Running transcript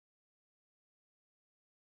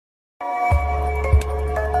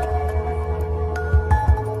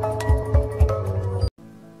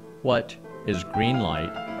What is green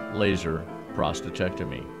light laser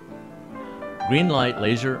prostatectomy? Green light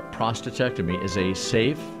laser prostatectomy is a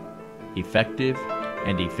safe, effective,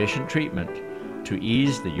 and efficient treatment to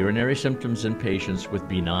ease the urinary symptoms in patients with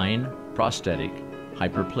benign prostatic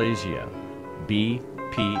hyperplasia,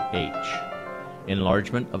 BPH,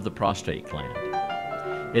 enlargement of the prostate gland.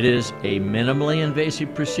 It is a minimally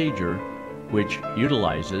invasive procedure which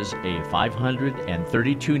utilizes a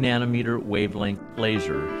 532 nanometer wavelength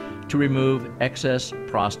laser to remove excess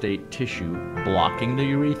prostate tissue blocking the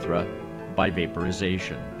urethra by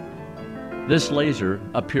vaporization. This laser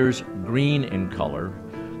appears green in color,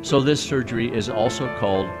 so this surgery is also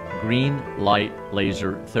called green light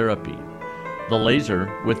laser therapy. The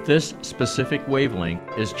laser with this specific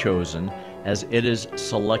wavelength is chosen as it is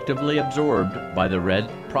selectively absorbed by the red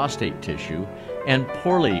prostate tissue and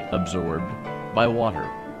poorly absorbed by water.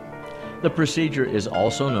 The procedure is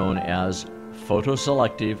also known as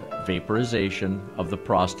Photoselective Vaporization of the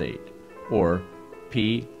Prostate, or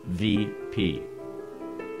PVP.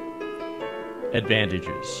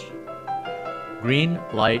 Advantages. Green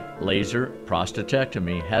light laser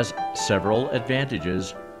prostatectomy has several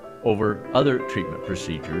advantages over other treatment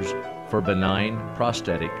procedures for benign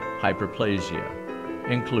prostatic hyperplasia,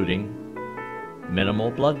 including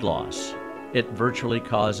minimal blood loss. It virtually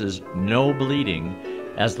causes no bleeding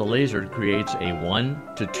as the laser creates a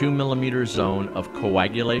 1 to 2 millimeter zone of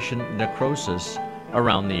coagulation necrosis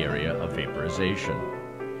around the area of vaporization.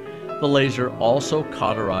 The laser also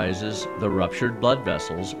cauterizes the ruptured blood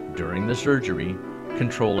vessels during the surgery,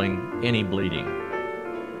 controlling any bleeding,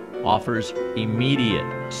 offers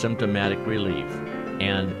immediate symptomatic relief,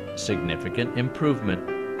 and significant improvement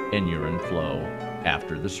in urine flow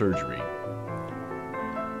after the surgery.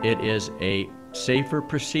 It is a safer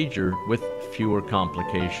procedure with fewer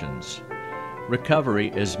complications. Recovery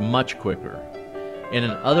is much quicker. In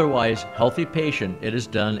an otherwise healthy patient, it is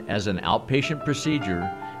done as an outpatient procedure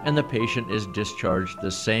and the patient is discharged the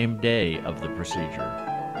same day of the procedure.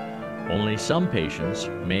 Only some patients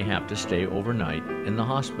may have to stay overnight in the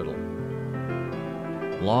hospital.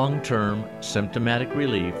 Long-term symptomatic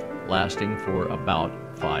relief lasting for about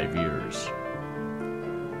 5 years.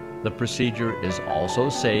 The procedure is also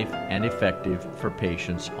safe and effective for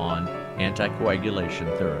patients on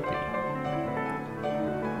anticoagulation therapy.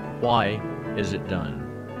 Why is it done?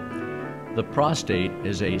 The prostate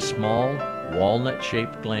is a small,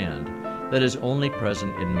 walnut-shaped gland that is only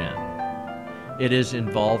present in men. It is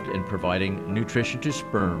involved in providing nutrition to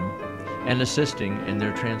sperm and assisting in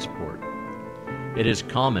their transport. It is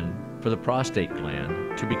common for the prostate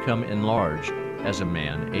gland to become enlarged as a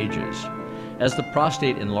man ages. As the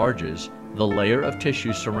prostate enlarges, the layer of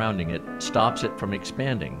tissue surrounding it stops it from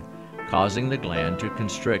expanding, causing the gland to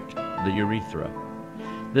constrict the urethra.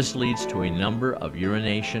 This leads to a number of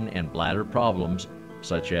urination and bladder problems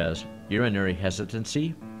such as urinary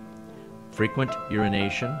hesitancy, frequent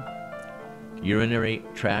urination, urinary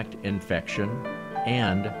tract infection,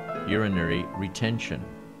 and urinary retention.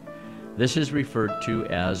 This is referred to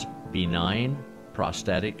as benign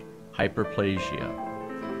prostatic hyperplasia,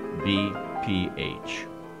 BPH.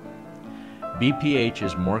 BPH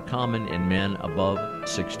is more common in men above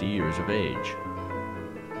 60 years of age.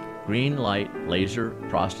 Green light laser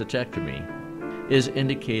prostatectomy is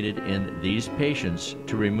indicated in these patients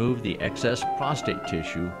to remove the excess prostate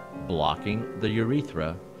tissue blocking the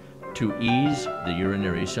urethra to ease the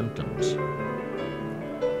urinary symptoms.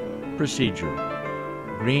 Procedure.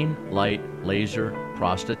 Green light laser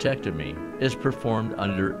prostatectomy is performed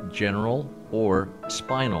under general or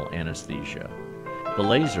spinal anesthesia. The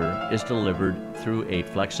laser is delivered through a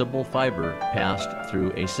flexible fiber passed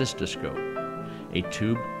through a cystoscope, a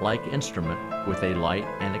tube-like instrument with a light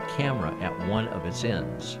and a camera at one of its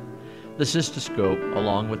ends. The cystoscope,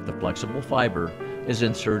 along with the flexible fiber, is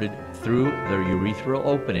inserted through the urethral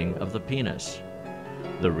opening of the penis.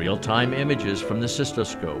 The real-time images from the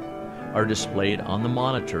cystoscope are displayed on the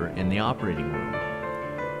monitor in the operating room.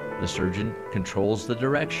 The surgeon controls the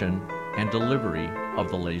direction and delivery of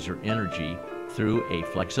the laser energy through a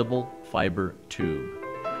flexible fiber tube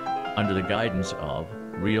under the guidance of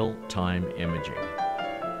real-time imaging.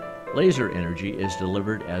 Laser energy is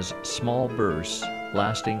delivered as small bursts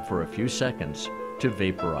lasting for a few seconds to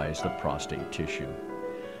vaporize the prostate tissue.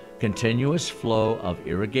 Continuous flow of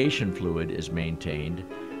irrigation fluid is maintained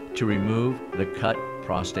to remove the cut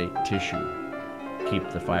prostate tissue, keep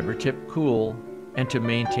the fiber tip cool, and to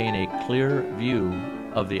maintain a clear view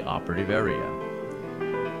of the operative area.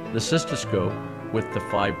 The cystoscope with the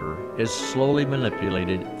fiber is slowly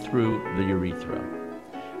manipulated through the urethra.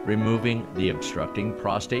 removing the obstructing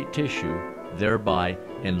prostate tissue, thereby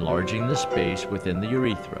enlarging the space within the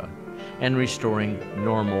urethra and restoring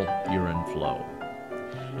normal urine flow.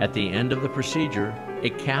 At the end of the procedure, a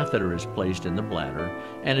catheter is placed in the bladder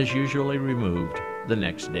and is usually removed the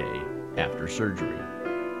next day after surgery.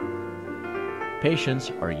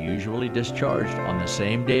 Patients are usually discharged on the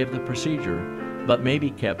same day of the procedure, but may be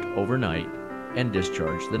kept overnight and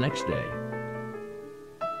discharged the next day.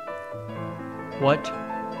 What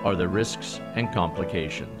are the risks and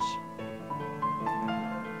complications?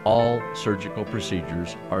 All surgical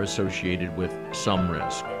procedures are associated with some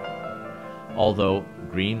risk. Although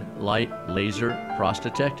green light laser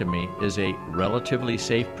prostatectomy is a relatively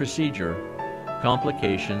safe procedure,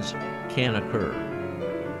 complications can occur.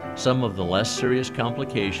 Some of the less serious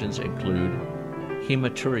complications include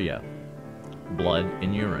hematuria, blood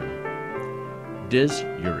in urine,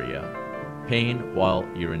 dysuria, pain while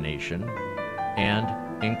urination,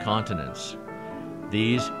 and incontinence.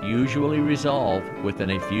 These usually resolve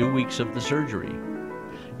within a few weeks of the surgery.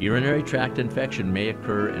 Urinary tract infection may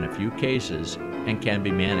occur in a few cases and can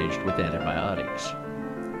be managed with antibiotics.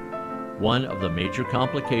 One of the major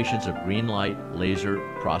complications of green light laser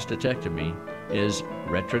prostatectomy is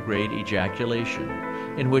retrograde ejaculation,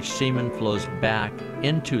 in which semen flows back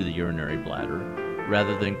into the urinary bladder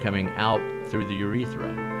rather than coming out through the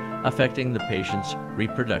urethra, affecting the patient's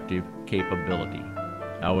reproductive capability.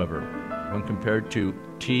 However, when compared to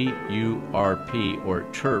TURP or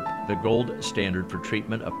TURP, the gold standard for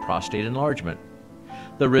treatment of prostate enlargement,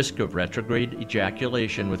 the risk of retrograde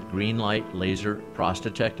ejaculation with green light laser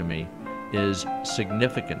prostatectomy is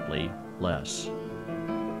significantly less.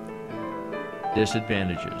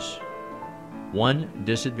 Disadvantages. One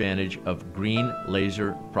disadvantage of green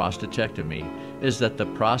laser prostatectomy is that the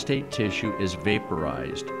prostate tissue is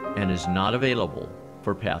vaporized and is not available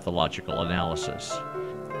for pathological analysis.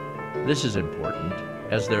 This is important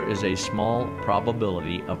as there is a small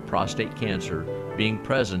probability of prostate cancer being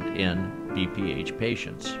present in BPH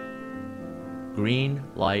patients. Green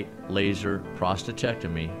light laser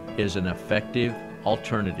prostatectomy is an effective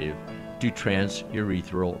alternative to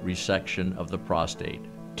transurethral resection of the prostate,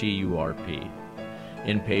 TURP,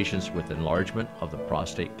 in patients with enlargement of the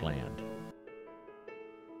prostate gland.